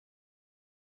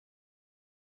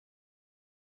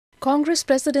Congress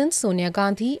President Sonia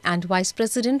Gandhi and Vice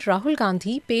President Rahul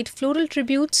Gandhi paid floral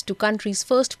tributes to country's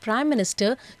first Prime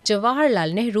Minister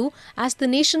Jawaharlal Nehru as the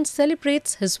nation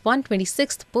celebrates his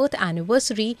 126th birth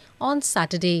anniversary on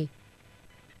Saturday.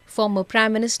 Former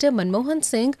Prime Minister Manmohan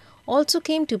Singh also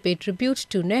came to pay tribute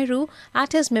to Nehru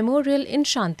at his memorial in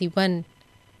Shantivan.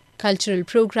 Cultural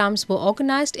programs were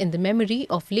organized in the memory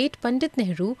of late Pandit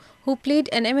Nehru, who played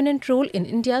an eminent role in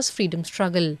India's freedom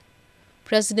struggle.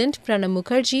 President Pranab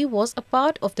Mukherjee was a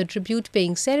part of the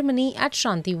tribute-paying ceremony at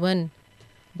Shantivan.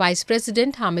 Vice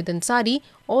President Hamid Ansari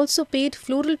also paid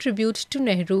floral tribute to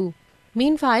Nehru.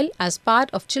 Meanwhile, as part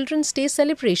of Children's Day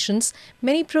celebrations,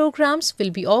 many programs will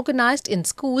be organized in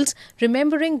schools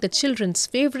remembering the children's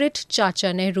favorite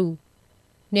Chacha Nehru.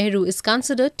 Nehru is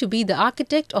considered to be the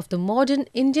architect of the modern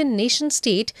Indian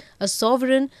nation-state, a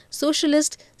sovereign,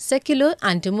 socialist, secular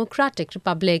and democratic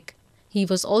republic. He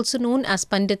was also known as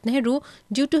Pandit Nehru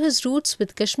due to his roots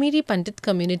with Kashmiri Pandit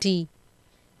community.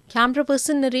 Camera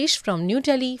person Naresh from New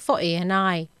Delhi for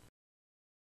ANI.